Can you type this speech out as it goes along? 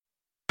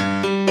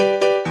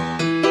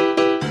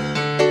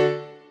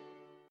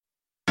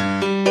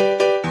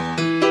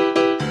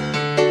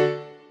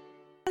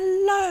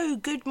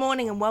good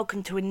morning and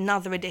welcome to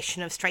another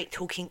edition of Straight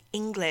Talking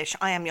English.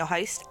 I am your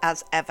host,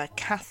 as ever,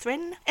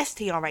 Catherine,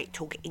 STR8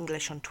 Talk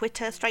English on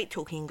Twitter,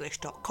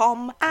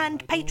 straighttalkingenglish.com,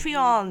 and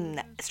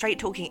Patreon, Straight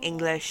Talking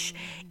English.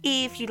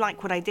 If you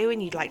like what I do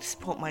and you'd like to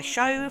support my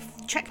show,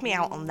 check me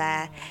out on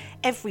there.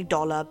 Every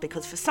dollar,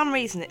 because for some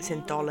reason it's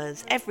in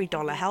dollars, every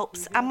dollar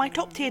helps, and my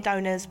top tier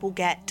donors will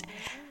get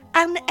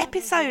an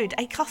episode,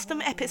 a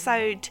custom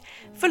episode,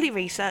 fully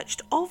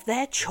researched of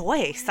their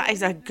choice. That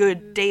is a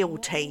good deal,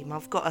 team,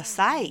 I've got to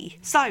say.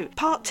 So,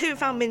 part 2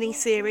 of our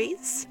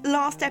mini-series.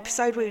 Last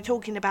episode we were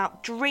talking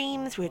about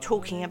dreams, we were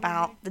talking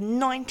about the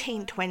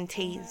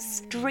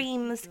 1920s,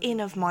 dreams in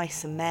Of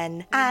Mice and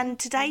Men, and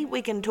today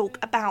we're going to talk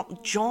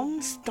about John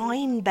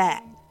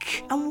Steinbeck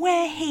and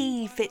where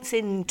he fits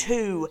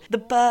into the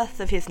birth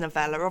of his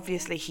novella.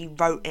 Obviously he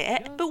wrote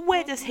it, but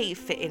where does he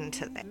fit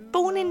into this?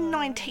 Born in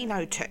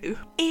 1902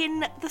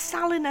 in the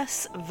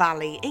Salinas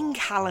Valley in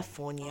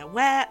California,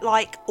 where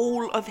like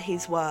all of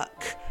his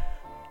work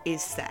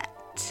is set.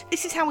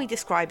 This is how he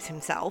describes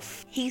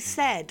himself. He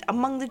said,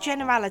 "Among the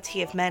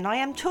generality of men I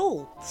am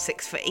tall,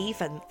 6 foot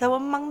even, though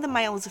among the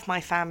males of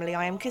my family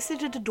I am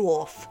considered a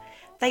dwarf.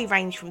 They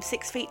range from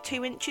 6 feet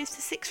 2 inches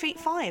to 6 feet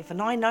 5,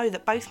 and I know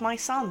that both my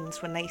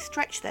sons, when they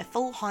stretch their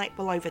full height,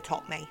 will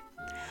overtop me.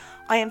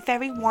 I am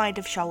very wide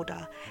of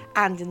shoulder,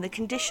 and in the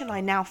condition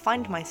I now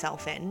find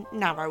myself in,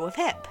 narrow of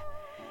hip.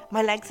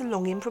 My legs are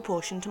long in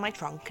proportion to my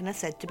trunk and are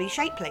said to be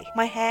shapely.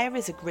 My hair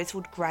is a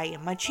grizzled grey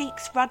and my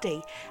cheeks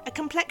ruddy, a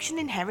complexion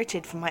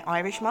inherited from my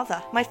Irish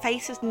mother. My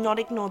face has not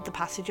ignored the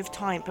passage of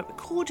time, but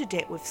recorded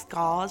it with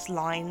scars,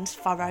 lines,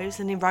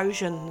 furrows and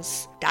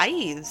erosions."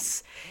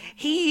 Days.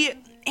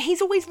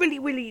 He's always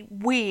really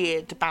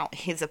weird about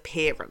his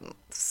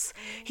appearance.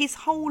 His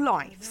whole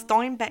life,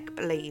 Steinbeck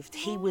believed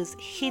he was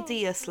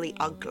hideously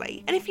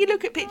ugly. And if you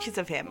look at pictures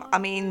of him, I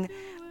mean,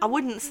 I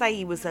wouldn't say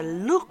he was a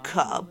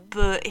looker,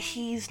 but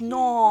he's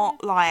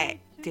not, like,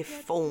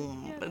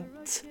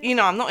 deformed. You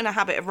know, I'm not in a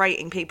habit of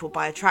rating people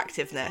by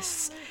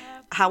attractiveness.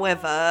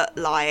 However,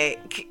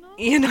 like,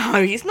 you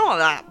know, he's not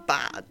that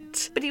bad.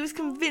 But he was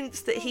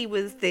convinced that he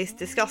was this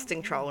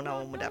disgusting troll no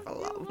one would ever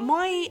love.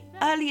 "My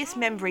earliest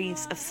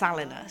memories of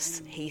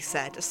Salinas," he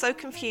said, "are so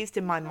confused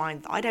in my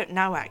mind that I don't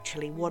know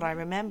actually what I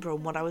remember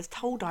and what I was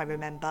told I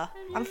remember.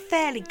 I'm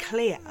fairly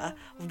clear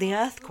of the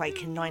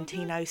earthquake in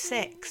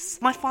 1906.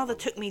 My father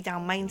took me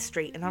down Main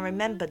Street and I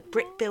remembered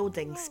brick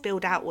buildings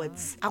spilled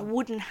outwards. Our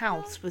wooden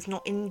house was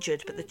not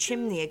injured, but the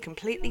chimney had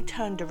completely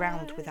turned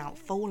around without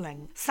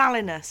falling.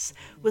 Salinas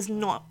was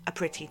not a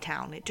pretty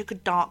town. It took a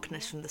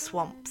darkness from the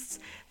swamps.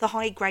 The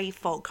high grey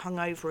fog hung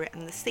over it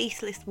and the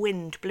ceaseless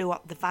wind blew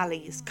up the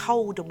valleys,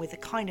 cold and with a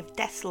kind of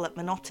desolate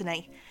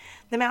monotony.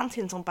 The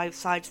mountains on both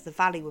sides of the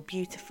valley were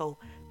beautiful,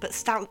 but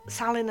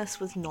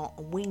Salinas was not,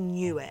 and we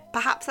knew it.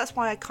 Perhaps that's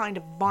why a kind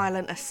of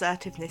violent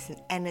assertiveness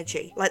and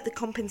energy, like the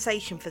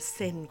compensation for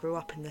sin, grew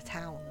up in the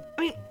town."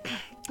 I mean,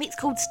 it's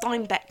called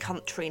Steinbeck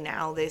Country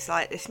now. There's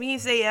like this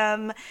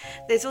museum,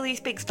 there's all these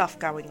big stuff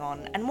going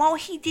on. And while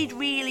he did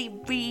really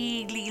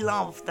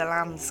love the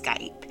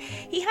landscape,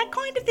 he had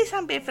kind of this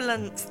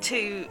ambivalence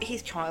to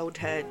his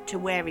childhood, to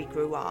where he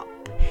grew up.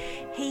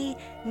 He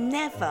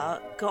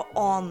never got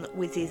on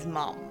with his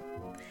mum.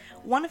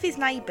 One of his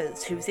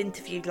neighbours, who was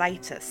interviewed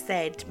later,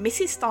 said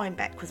Mrs.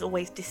 Steinbeck was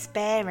always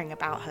despairing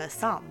about her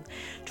son,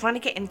 trying to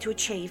get him to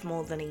achieve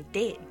more than he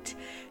did.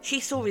 She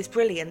saw his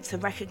brilliance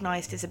and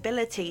recognised his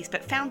abilities,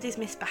 but found his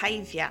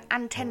misbehaviour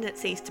and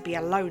tendencies to be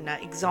a loner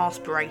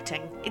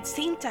exasperating. It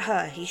seemed to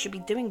her he should be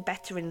doing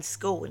better in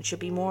school and should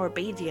be more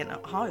obedient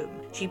at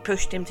home. She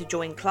pushed him to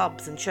join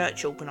clubs and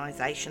church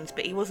organisations,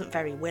 but he wasn't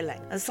very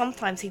willing, and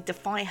sometimes he'd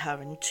defy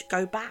her and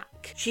go back.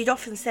 She'd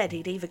often said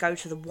he'd either go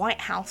to the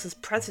White House as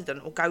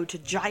president or go to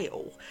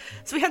jail.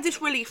 So he had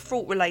this really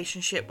fraught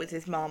relationship with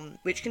his mum,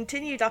 which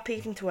continued up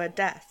even to her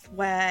death,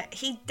 where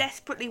he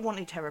desperately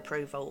wanted her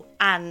approval,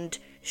 and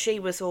she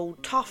was all,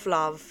 "Tough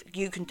love,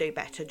 you can do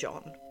better,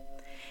 John."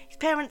 His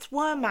parents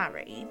were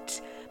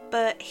married,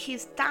 but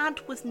his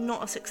dad was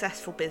not a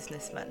successful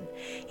businessman.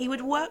 He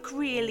would work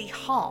really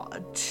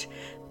hard,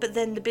 but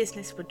then the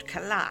business would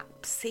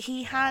collapse.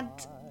 He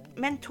had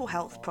mental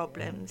health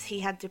problems, he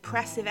had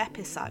depressive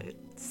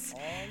episodes,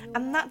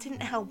 and that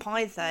didn't help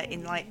either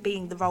in like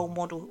being the role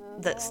model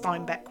that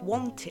Steinbeck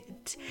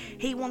wanted.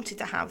 He wanted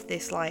to have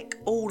this like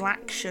all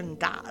action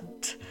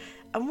dad,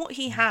 and what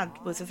he had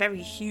was a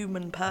very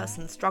human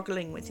person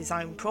struggling with his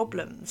own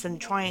problems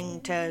and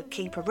trying to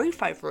keep a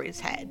roof over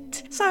his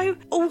head. So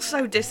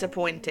also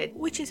disappointed,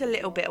 which is a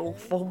little bit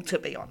awful to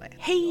be honest.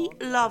 He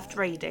loved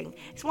reading.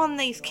 He's one of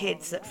these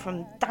kids that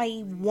from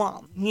day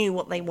one knew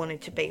what they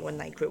wanted to be when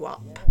they grew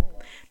up.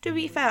 To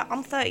be fair,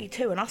 I'm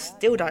 32 and I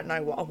still don't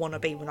know what I want to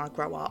be when I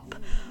grow up.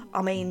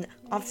 I mean,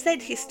 I've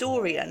said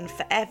historian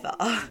forever,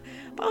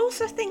 but I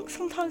also think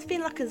sometimes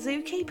being like a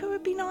zookeeper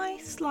would be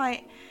nice.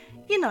 Like,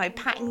 you know,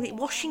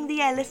 washing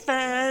the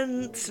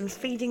elephants and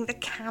feeding the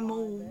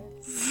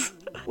camels.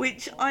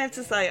 Which I have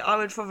to say, I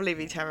would probably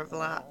be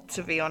terrible at,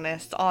 to be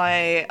honest.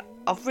 I've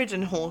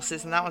ridden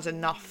horses and that was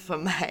enough for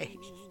me.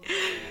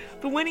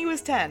 But when he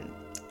was 10,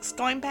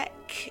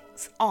 Steinbeck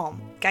aunt's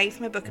aunt gave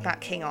him a book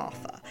about King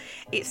Arthur.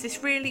 It's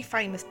this really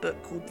famous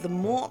book called The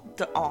Mort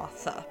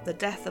d'Arthur, The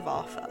Death of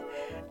Arthur,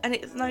 and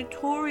it's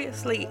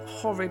notoriously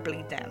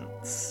horribly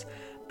dense.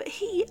 But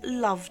he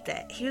loved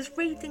it. He was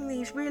reading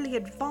these really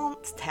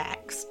advanced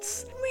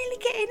texts,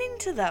 really getting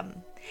into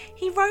them.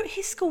 He wrote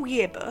his school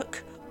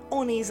yearbook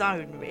on his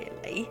own,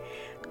 really,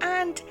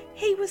 and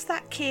he was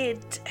that kid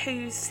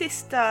whose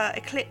sister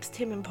eclipsed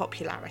him in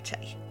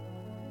popularity.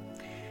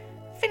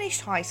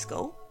 Finished high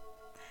school.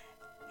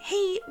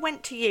 He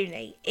went to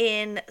uni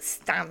in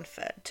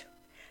Stanford,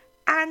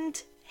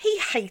 and he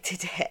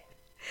hated it.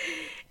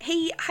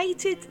 He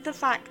hated the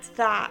fact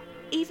that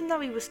even though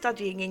he was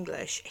studying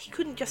English, he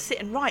couldn't just sit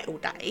and write all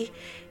day.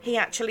 He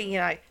actually,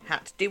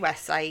 had to do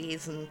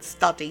essays and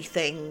study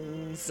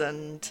things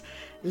and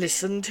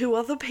listen to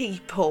other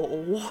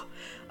people.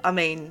 I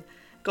mean,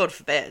 God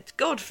forbid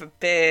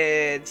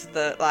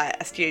that,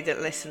 a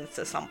student listens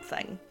to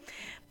something.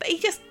 But he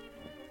just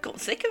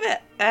got sick of it.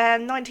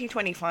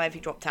 1925, he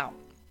dropped out.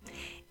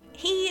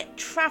 He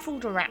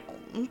travelled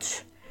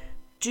around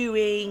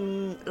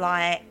doing,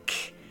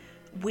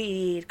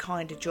 weird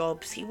kind of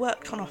jobs. He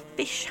worked on a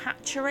fish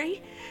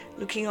hatchery,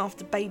 looking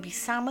after baby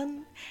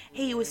salmon.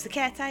 He was the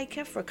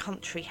caretaker for a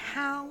country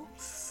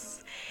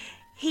house.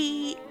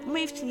 He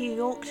moved to New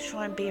York to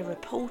try and be a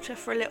reporter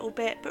for a little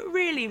bit, but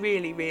really,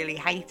 really, really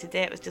hated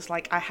it. It was just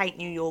I hate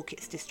New York,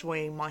 it's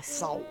destroying my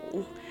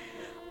soul.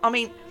 I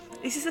mean,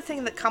 this is the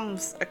thing that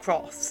comes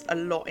across a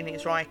lot in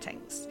his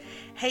writings.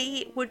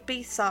 He would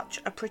be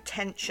such a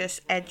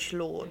pretentious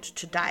edgelord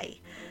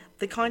today.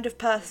 The kind of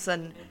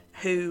person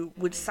who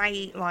would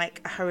say,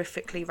 a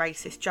horrifically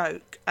racist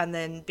joke and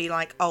then be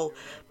like, oh,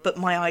 but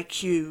my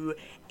IQ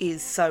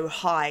is so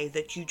high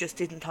that you just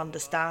didn't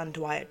understand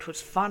why it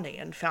was funny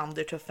and found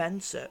it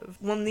offensive.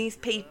 One of these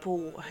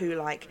people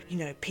who,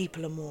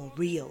 people are more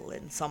real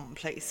in some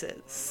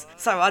places.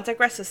 So I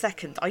digress a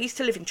second. I used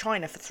to live in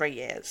China for 3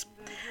 years.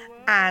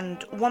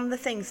 And one of the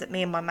things that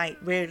me and my mate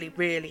really,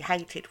 really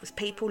hated was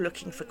people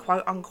looking for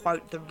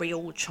quote-unquote the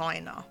real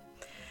China.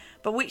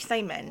 By which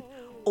they meant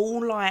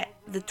all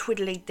the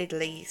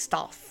twiddly-diddly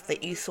stuff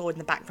that you saw in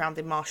the background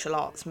in martial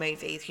arts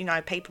movies.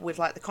 People with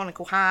the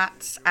conical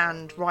hats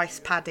and rice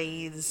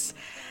paddies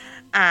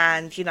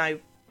and,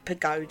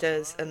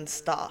 pagodas and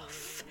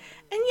stuff.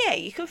 And yeah,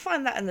 you can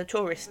find that in the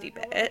touristy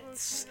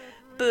bits,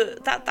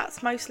 but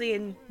that's mostly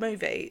in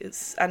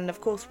movies. And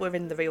of course we're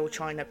in the real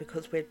China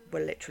because we're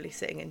literally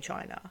sitting in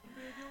China.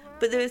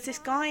 But there was this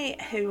guy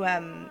who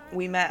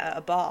we met at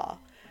a bar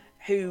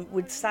who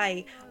would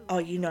say,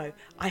 oh,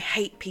 I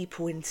hate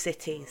people in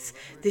cities.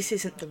 This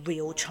isn't the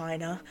real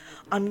China.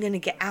 I'm going to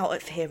get out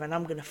of here and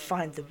I'm going to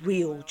find the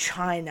real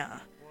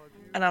China.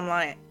 And I'm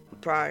like,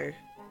 bro,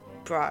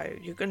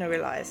 you're going to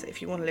realise that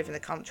if you want to live in the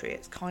country,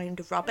 it's kind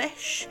of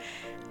rubbish.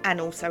 And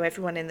also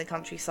everyone in the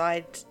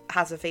countryside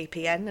has a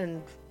VPN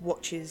and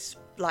watches,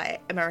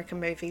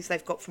 American movies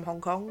they've got from Hong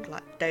Kong.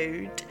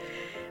 Dude.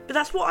 But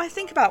that's what I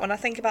think about when I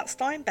think about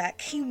Steinbeck.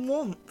 He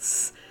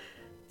wants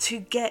to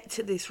get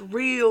to this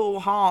real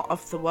heart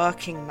of the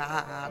working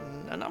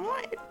man. And I'm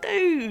like,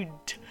 dude,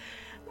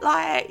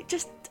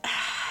 just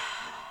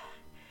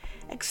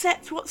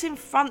accept what's in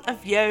front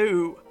of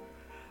you.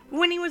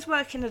 When he was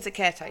working as a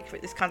caretaker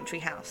at this country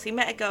house, he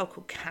met a girl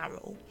called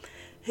Carol,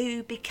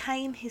 who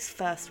became his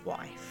first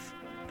wife.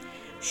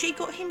 She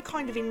got him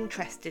kind of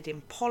interested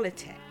in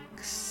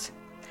politics.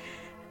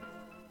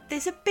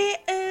 There's a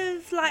bit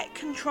of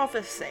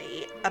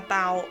controversy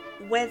about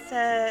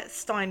whether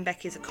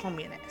Steinbeck is a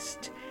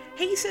communist.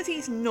 He says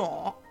he's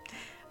not,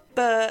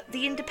 but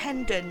The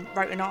Independent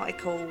wrote an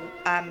article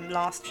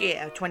last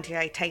year,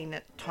 2018,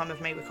 at the time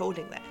of me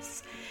recording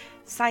this,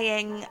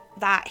 saying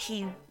that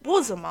he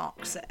was a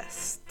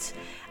Marxist.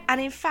 And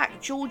in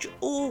fact, George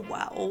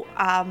Orwell,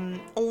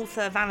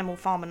 author of Animal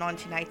Farm in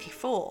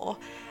 1984,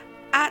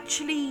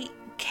 actually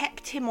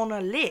kept him on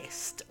a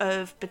list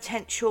of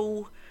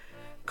potential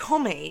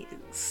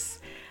commies.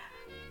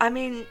 I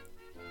mean,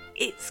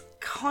 it's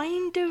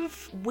kind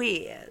of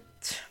weird.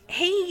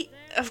 He,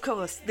 of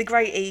course, the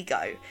great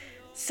ego,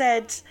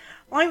 said,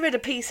 I read a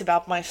piece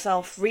about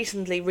myself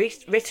recently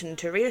written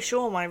to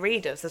reassure my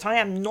readers that I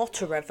am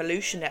not a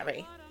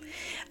revolutionary.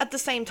 At the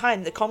same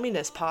time, the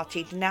Communist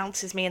Party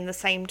denounces me in the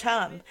same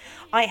term.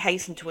 I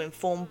hasten to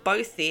inform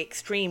both the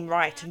extreme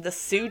right and the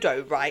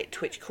pseudo-right,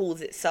 which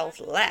calls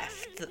itself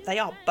left, that they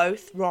are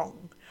both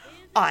wrong.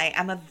 I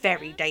am a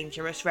very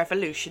dangerous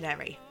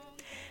revolutionary.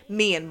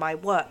 Me and my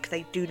work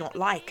they do not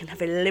like and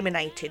have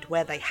eliminated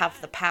where they have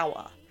the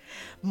power.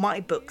 My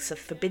books have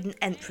forbidden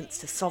entrance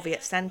to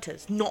Soviet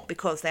centres, not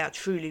because they are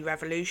truly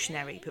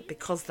revolutionary, but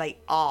because they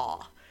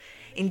are.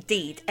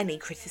 Indeed, any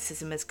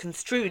criticism is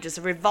construed as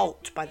a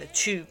revolt by the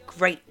two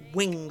great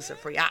wings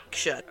of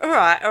reaction.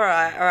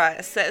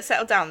 Alright.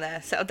 Settle down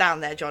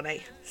there,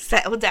 Johnny.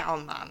 Settle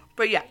down, man.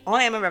 But yeah,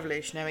 I am a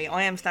revolutionary.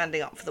 I am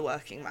standing up for the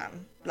working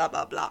man. Blah,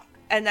 blah, blah.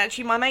 And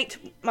actually, my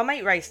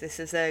mate raised this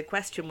as a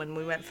question when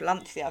we went for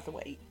lunch the other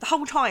week. The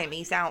whole time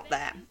he's out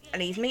there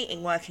and he's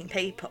meeting working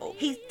people,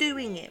 he's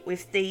doing it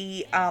with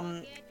the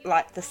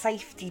the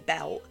safety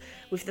belt,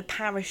 with the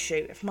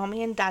parachute of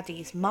mummy and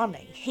daddy's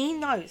money. He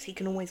knows he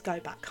can always go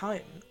back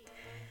home.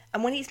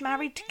 And when he's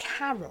married to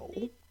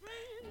Carol,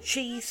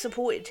 she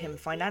supported him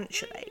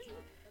financially.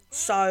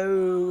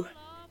 So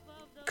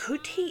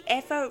could he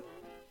ever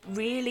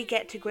really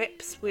get to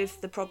grips with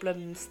the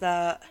problems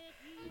that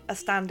a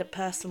standard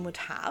person would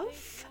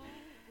have?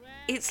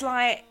 It's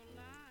like,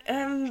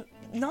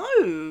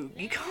 no,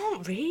 you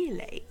can't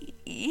really.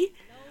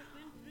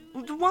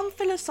 The one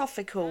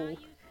philosophical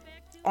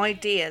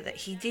idea that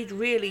he did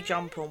really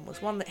jump on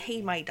was one that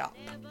he made up,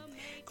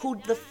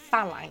 called the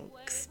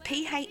phalanx.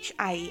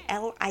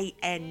 Phalanx.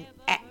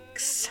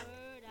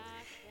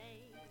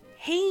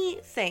 He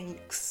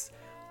thinks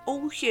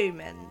all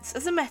humans,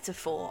 as a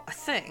metaphor, I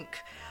think,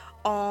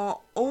 are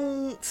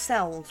all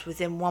cells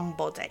within one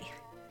body.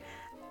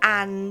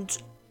 And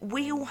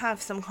we all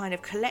have some kind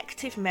of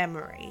collective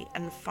memory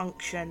and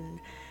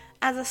function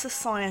as a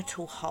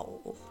societal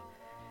whole.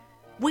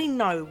 We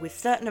know with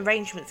certain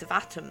arrangements of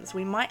atoms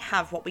we might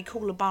have what we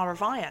call a bar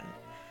of iron.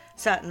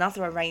 Certain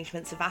other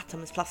arrangements of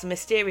atoms plus a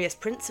mysterious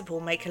principle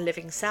make a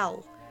living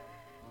cell.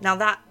 Now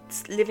that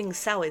living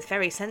cell is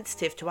very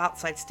sensitive to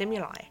outside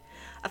stimuli.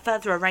 A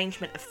further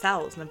arrangement of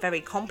cells, and a very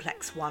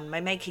complex one,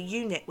 may make a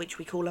unit which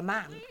we call a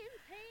man.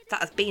 That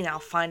has been our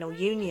final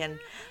union,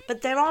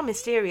 but there are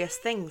mysterious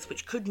things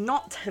which could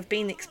not have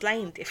been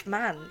explained if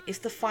man is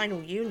the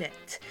final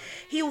unit.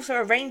 He also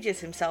arranges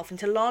himself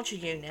into larger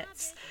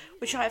units,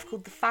 which I have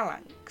called the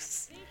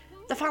phalanx.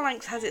 The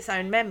phalanx has its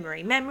own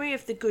memory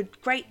of the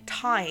great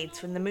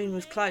tides when the moon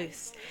was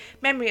close,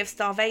 memory of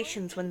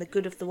starvations when the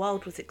good of the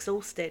world was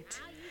exhausted,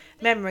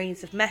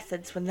 memories of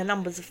methods when the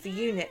numbers of the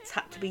units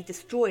had to be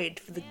destroyed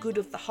for the good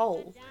of the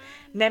whole,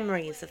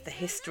 memories of the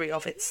history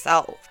of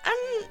itself.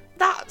 And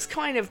that's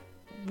kind of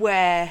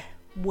where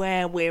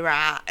we're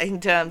at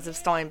in terms of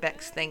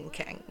Steinbeck's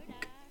thinking.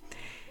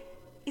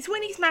 Is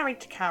when he's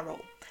married to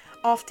Carol,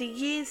 after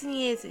years and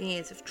years and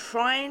years of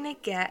trying to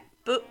get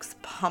books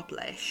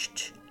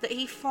published, that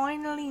he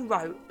finally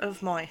wrote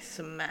Of Mice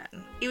and Men.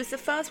 It was the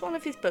first one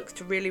of his books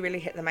to really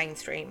hit the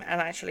mainstream and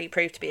actually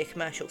prove to be a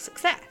commercial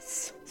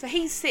success. So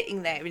he's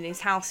sitting there in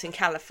his house in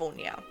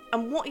California,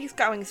 and what is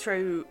going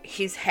through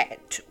his head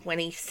when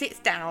he sits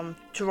down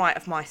to write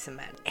Of Mice and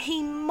Men?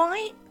 He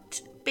might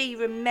be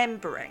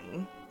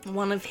remembering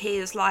one of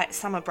his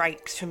summer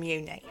breaks from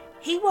uni.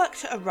 He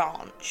worked at a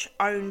ranch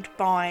owned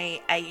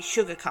by a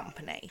sugar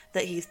company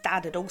that his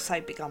dad had also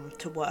begun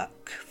to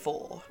work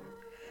for.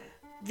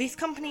 This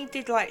company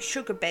did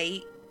sugar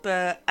beet,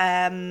 but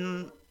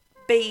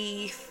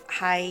beef,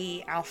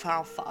 hay,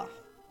 alfalfa.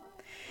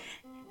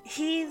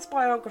 His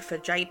biographer,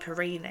 Jay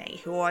Perini,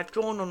 who I've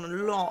drawn on a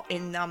lot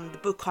in the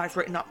book I've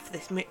written up for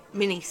this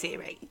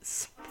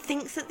mini-series,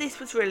 thinks that this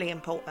was really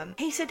important.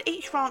 He said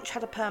each ranch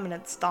had a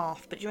permanent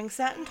staff, but during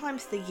certain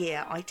times of the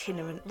year,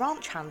 itinerant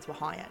ranch hands were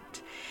hired.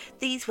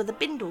 These were the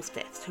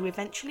Bindlestiffs, who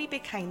eventually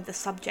became the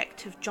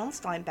subject of John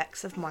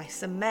Steinbeck's Of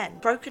Mice and Men,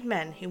 broken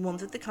men who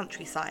wandered the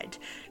countryside,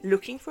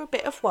 looking for a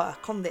bit of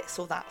work on this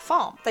or that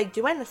farm. They'd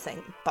do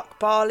anything: buck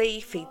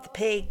barley, feed the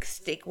pigs,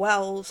 dig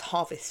wells,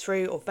 harvest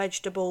fruit or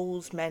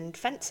vegetables, mend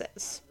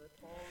fences.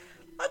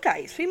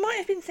 Okay, so he might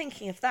have been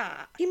thinking of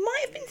that. He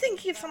might have been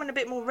thinking of something a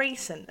bit more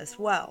recent as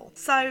well.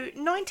 So,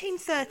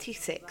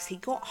 1936, he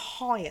got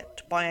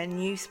hired by a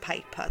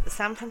newspaper, the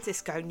San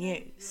Francisco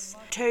News,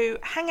 to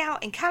hang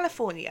out in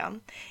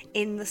California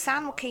in the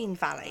San Joaquin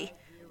Valley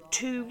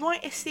to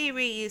write a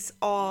series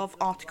of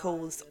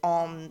articles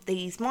on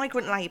these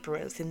migrant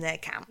labourers in their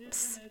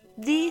camps.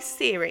 This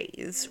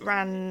series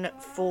ran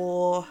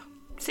for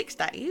 6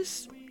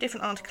 days,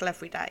 different article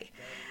every day,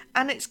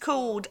 and it's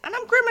called, and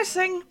I'm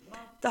grimacing,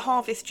 The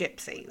Harvest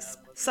Gypsies.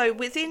 So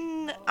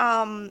within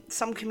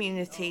some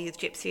communities,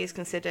 gypsy is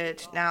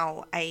considered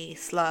now a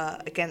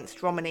slur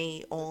against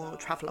Romani or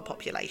traveller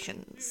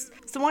populations.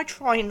 So I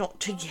try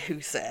not to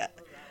use it.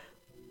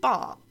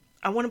 But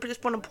I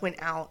just want to point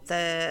out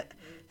that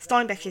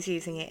Steinbeck is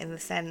using it in the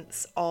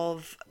sense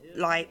of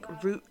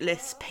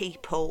rootless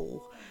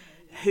people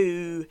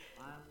who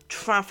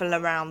travel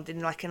around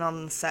in an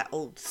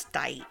unsettled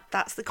state.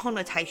 That's the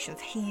connotations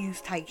he's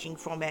taking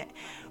from it,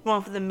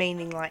 rather than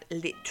meaning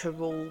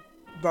literal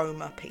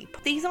Roma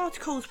people. These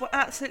articles were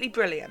absolutely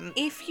brilliant.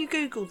 If you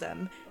Google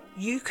them,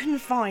 you can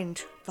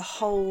find the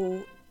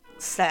whole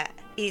set.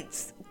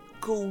 It's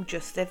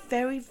gorgeous. They're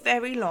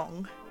very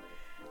long,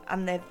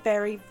 and they're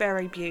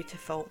very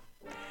beautiful.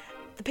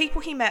 The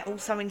people he met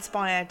also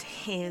inspired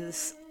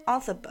his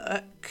other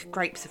book,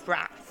 Grapes of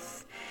Wrath,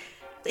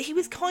 that he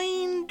was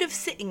kind of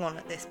sitting on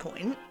at this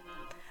point,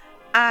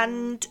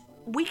 and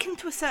we can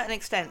to a certain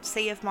extent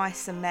see Of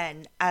Mice and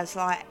Men as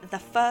the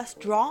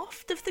first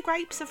draft of the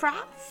Grapes of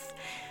Wrath.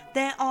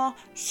 There are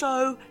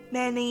so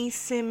many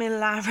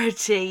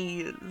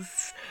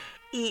similarities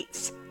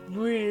It's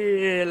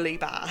really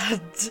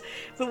bad.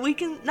 But we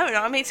can... No,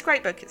 I mean, it's a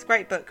great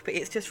book, but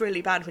it's just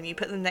really bad when you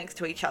put them next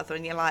to each other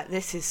and you're like,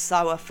 this is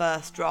so a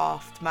first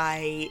draft,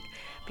 mate.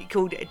 But you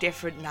called it a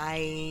different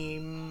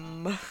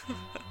name.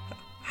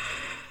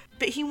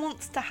 But he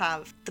wants to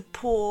have the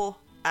poor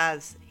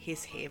as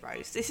his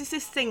heroes. This is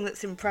this thing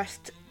that's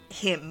impressed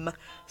him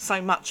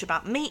so much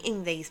about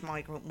meeting these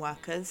migrant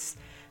workers.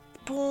 The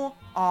poor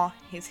are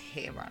his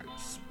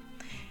heroes.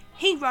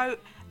 He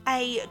wrote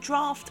a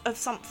draft of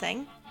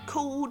something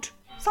called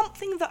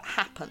Something That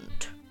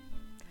Happened.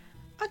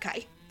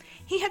 Okay.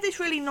 He had this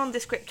really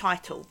nondescript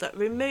title that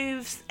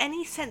removes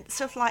any sense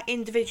of like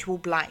individual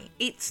blame.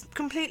 It's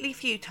completely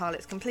futile,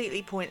 it's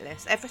completely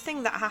pointless.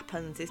 Everything that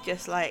happens is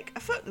just like a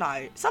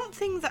footnote.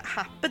 Something that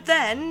happened. But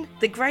then,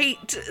 the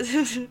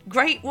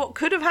great what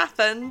could have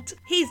happened,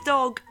 his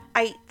dog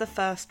ate the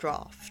first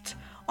draft.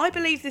 I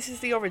believe this is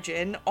the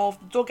origin of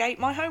the dog ate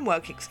my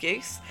homework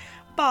excuse,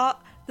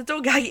 but the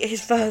dog ate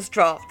his first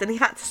draft and he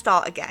had to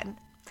start again.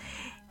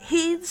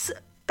 His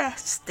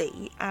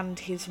bestie and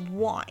his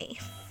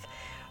wife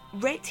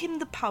read him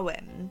the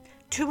poem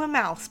To a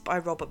Mouse by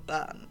Robert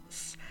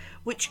Burns,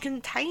 which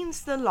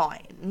contains the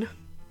line,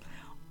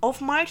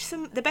 "Of mice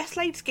and, the best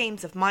laid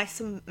schemes of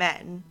mice and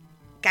men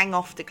gang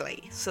off to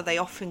glee, so they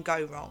often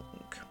go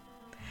wrong."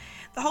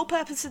 The whole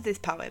purpose of this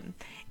poem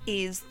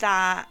is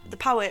that the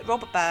poet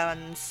Robert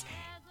Burns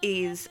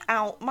is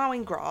out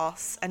mowing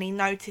grass and he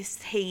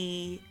noticed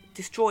he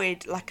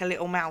destroyed like a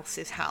little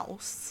mouse's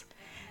house.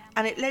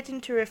 And it led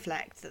him to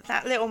reflect that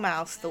that little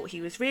mouse thought he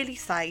was really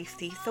safe,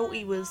 he thought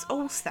he was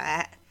all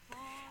set,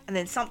 and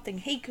then something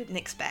he couldn't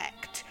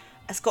expect,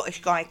 a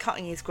Scottish guy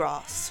cutting his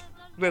grass,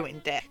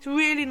 ruined it. It's a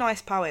really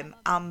nice poem,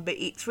 but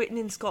it's written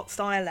in Scots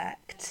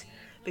dialect,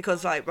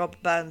 because like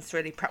Robert Burns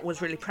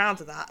was really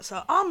proud of that,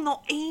 so I'm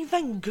not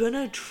even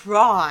gonna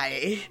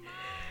try.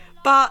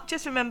 But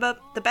just remember,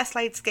 the best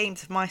laid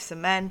schemes of mice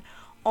and men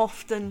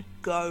often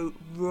go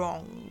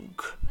wrong.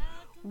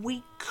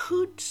 We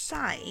could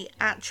say,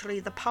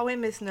 actually, the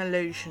poem is an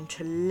allusion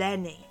to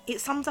Lenny.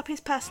 It sums up his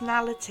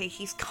personality.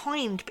 He's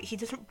kind, but he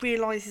doesn't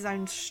realise his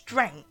own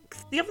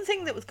strength. The other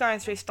thing that was going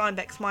through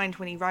Steinbeck's mind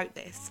when he wrote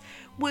this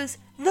was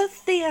the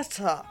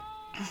theatre.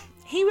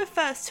 He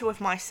refers to Of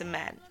Mice and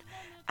Men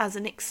as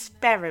an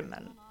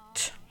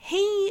experiment.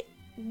 He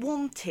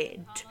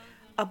wanted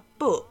a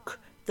book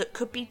that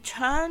could be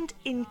turned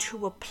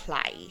into a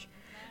play,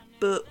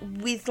 but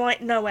with,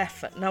 like, no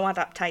effort, no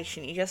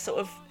adaptation. You just sort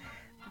of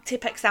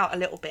Tipex out a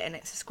little bit and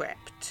it's a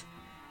script.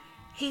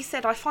 He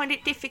said, "I find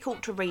it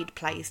difficult to read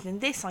plays, and in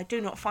this I do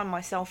not find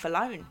myself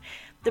alone.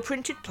 The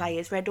printed play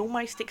is read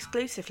almost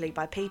exclusively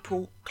by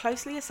people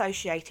closely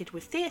associated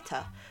with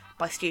theatre,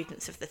 by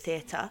students of the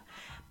theatre,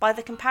 by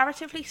the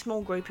comparatively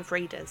small group of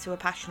readers who are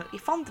passionately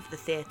fond of the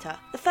theatre.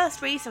 The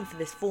first reason for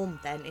this form,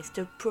 then, is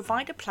to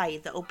provide a play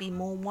that will be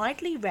more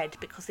widely read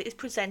because it is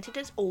presented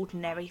as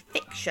ordinary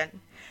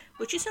fiction,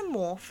 which is a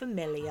more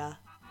familiar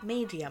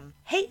medium."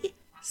 He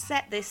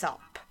set this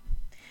up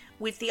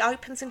with the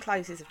opens and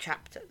closes of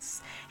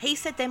chapters. He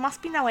said there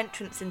must be no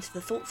entrance into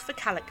the thoughts of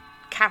a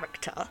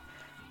character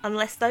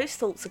unless those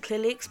thoughts are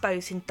clearly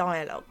exposed in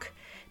dialogue.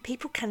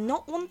 People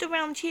cannot wander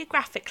around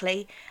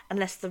geographically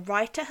unless the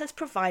writer has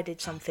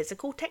provided some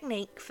physical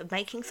technique for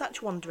making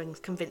such wanderings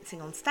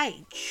convincing on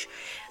stage.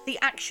 The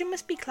action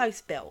must be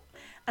close built,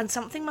 and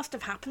something must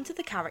have happened to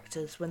the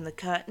characters when the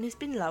curtain has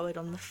been lowered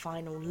on the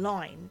final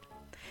line.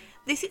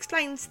 This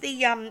explains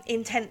the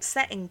intense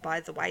setting, by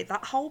the way.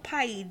 That whole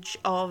page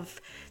of,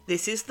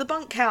 this is the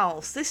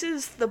bunkhouse, this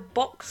is the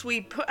box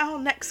we put our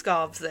neck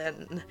scarves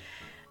in.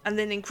 And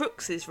then in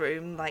Crooks's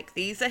room, like,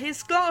 these are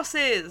his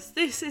glasses,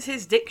 this is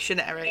his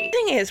dictionary. The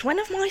thing is, when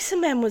Of Mice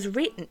and Men was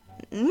written,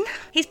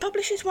 his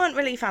publishers weren't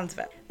really fans of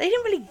it. They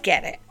didn't really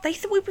get it. They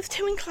thought it was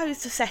too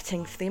enclosed a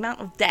setting for the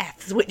amount of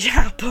deaths which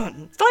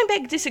happened.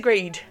 Steinbeck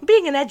disagreed,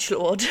 being an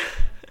edgelord.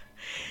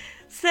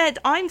 Said,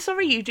 "I'm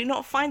sorry you do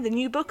not find the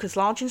new book as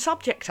large in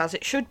subject as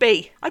it should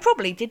be. I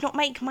probably did not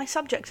make my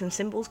subjects and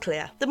symbols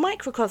clear. The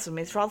microcosm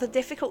is rather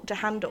difficult to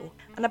handle,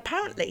 and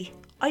apparently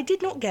I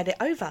did not get it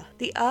over.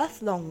 The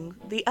earth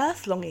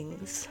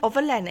longings of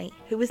a Lenny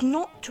who was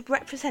not to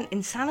represent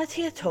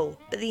insanity at all,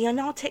 but the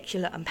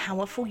inarticulate and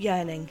powerful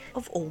yearning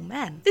of all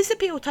men." This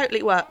appeal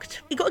totally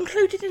worked. It got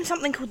included in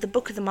something called the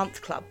Book of the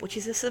Month Club, which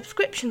is a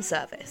subscription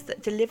service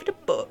that delivered a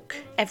book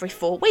every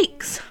 4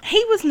 weeks.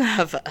 He was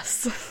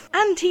nervous,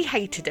 and he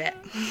hated it.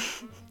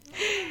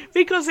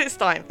 Because it's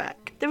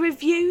Steinbeck. The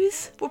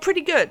reviews were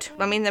pretty good.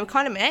 I mean, they were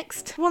kind of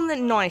mixed. One of the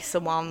nicer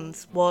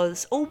ones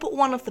was, "All but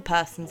one of the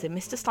persons in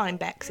Mr.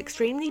 Steinbeck's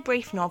extremely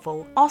brief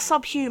novel are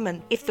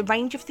subhuman if the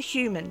range of the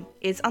human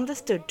is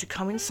understood to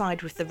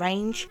coincide with the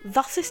range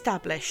thus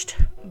established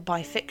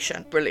by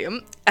fiction."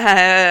 Brilliant.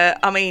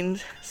 I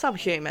mean,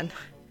 subhuman.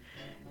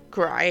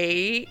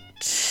 Great.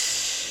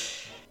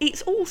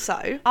 It's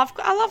also,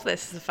 I love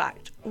this as a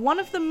fact, one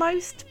of the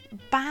most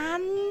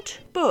banned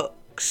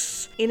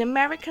books in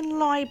American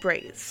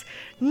libraries.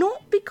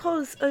 Not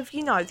because of,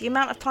 you know, the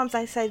amount of times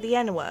they say the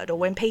N-word or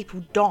when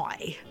people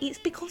die. It's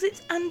because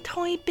it's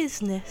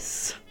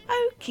anti-business.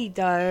 Okie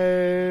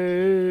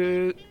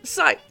doke.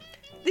 So,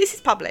 this is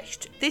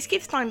published. This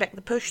gives Steinbeck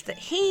the push that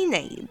he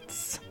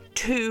needs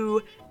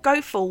to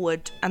go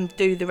forward and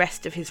do the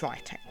rest of his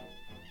writing.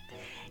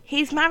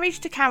 His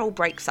marriage to Carol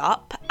breaks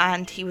up,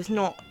 and he was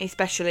not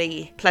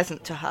especially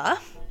pleasant to her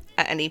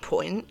at any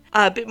point.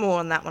 A bit more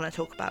on that when I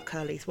talk about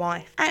Curly's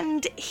wife.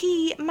 And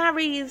he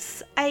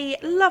marries a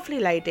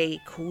lovely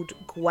lady called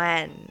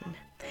Gwen.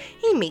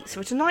 He meets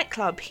her at a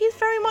nightclub. He is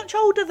very much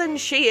older than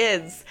she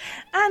is.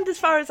 And as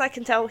far as I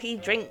can tell, he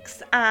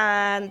drinks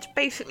and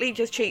basically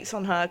just cheats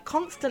on her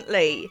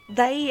constantly.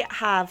 They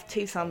have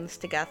 2 sons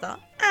together.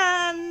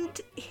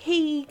 And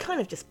he kind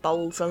of just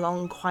bowls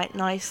along quite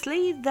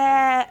nicely.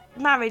 Their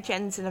marriage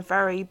ends in a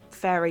very,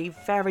 very,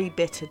 very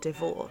bitter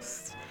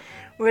divorce,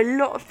 where a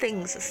lot of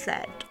things are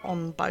said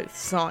on both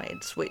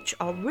sides, which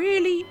are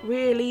really,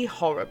 really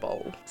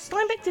horrible.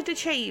 Steinbeck did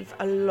achieve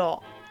a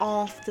lot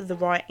after the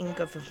writing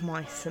of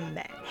Mice and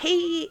Men.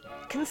 He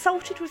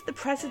consulted with the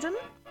president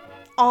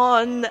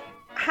on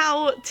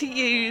how to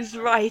use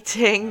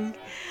writing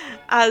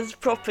as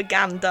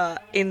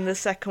propaganda in the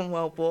Second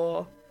World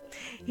War.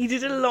 He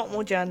did a lot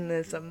more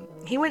journalism.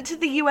 He went to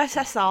the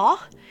USSR.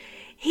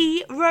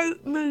 He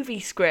wrote movie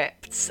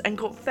scripts and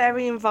got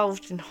very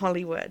involved in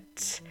Hollywood.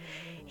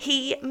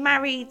 He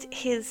married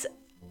his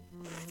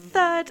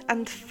 3rd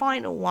and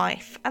final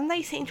wife, and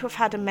they seem to have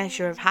had a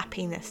measure of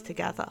happiness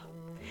together.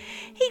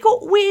 He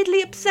got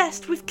weirdly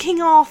obsessed with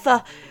King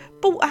Arthur,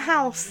 bought a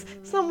house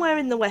somewhere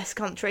in the West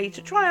Country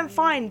to try and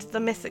find the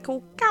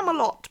mythical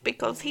Camelot,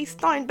 because he's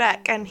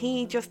Steinbeck and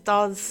he just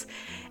does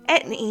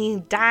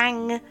any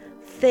dang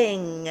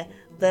thing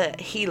that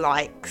he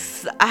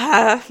likes.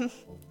 And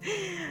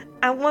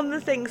one of the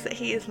things that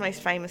he is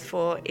most famous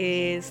for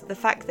is the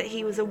fact that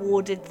he was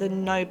awarded the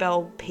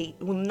Nobel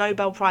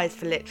Prize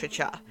for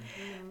Literature,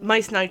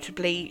 most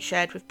notably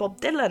shared with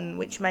Bob Dylan,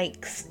 which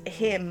makes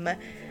him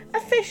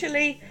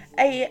officially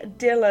a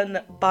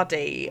Dylan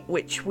buddy,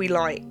 which we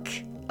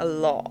like a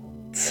lot.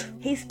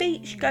 His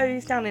speech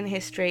goes down in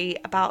history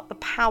about the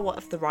power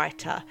of the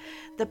writer,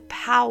 the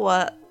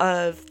power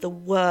of the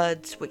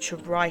words which a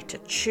writer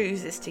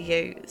chooses to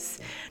use.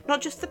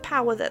 Not just the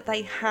power that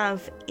they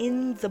have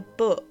in the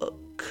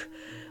book,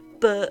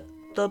 but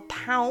the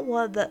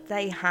power that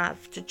they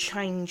have to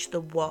change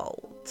the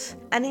world.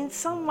 And in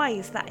some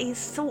ways that is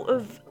sort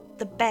of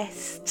the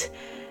best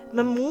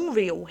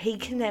memorial he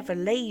can ever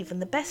leave,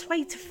 and the best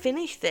way to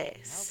finish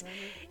this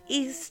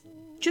is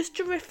just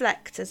to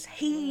reflect, as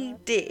he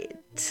did,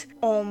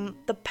 on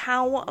the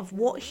power of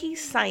what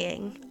he's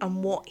saying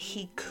and what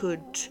he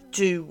could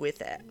do with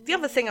it. The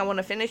other thing I want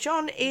to finish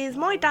on is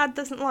my dad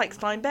doesn't like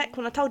Steinbeck.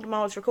 When I told him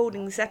I was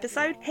recording this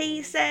episode,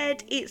 he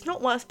said it's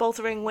not worth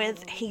bothering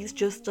with, he's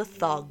just a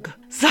thug.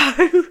 So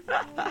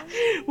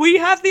we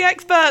have the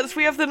experts,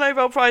 we have the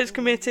Nobel Prize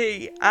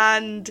Committee,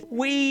 and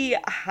we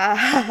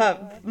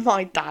have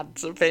my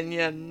dad's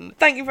opinion.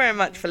 Thank you very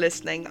much for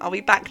listening. I'll be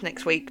back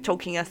next week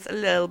talking us a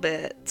little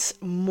bit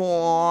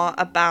more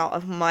about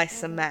Of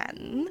Mice and Men.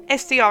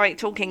 SDR8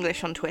 Talk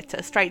English on Twitter,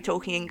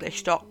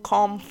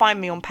 straighttalkingenglish.com.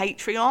 Find me on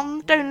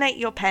Patreon. Donate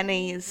your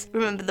pennies.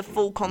 Remember, the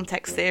full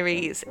context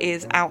series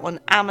is out on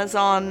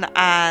Amazon,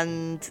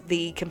 and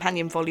the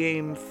companion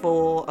volume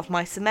for Of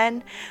Mice and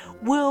Men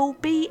will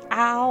be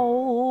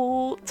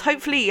out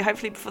hopefully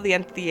before the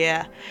end of the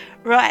year.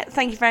 Right,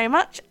 thank you very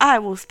much. I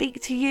will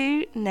speak to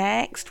you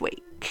next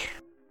week.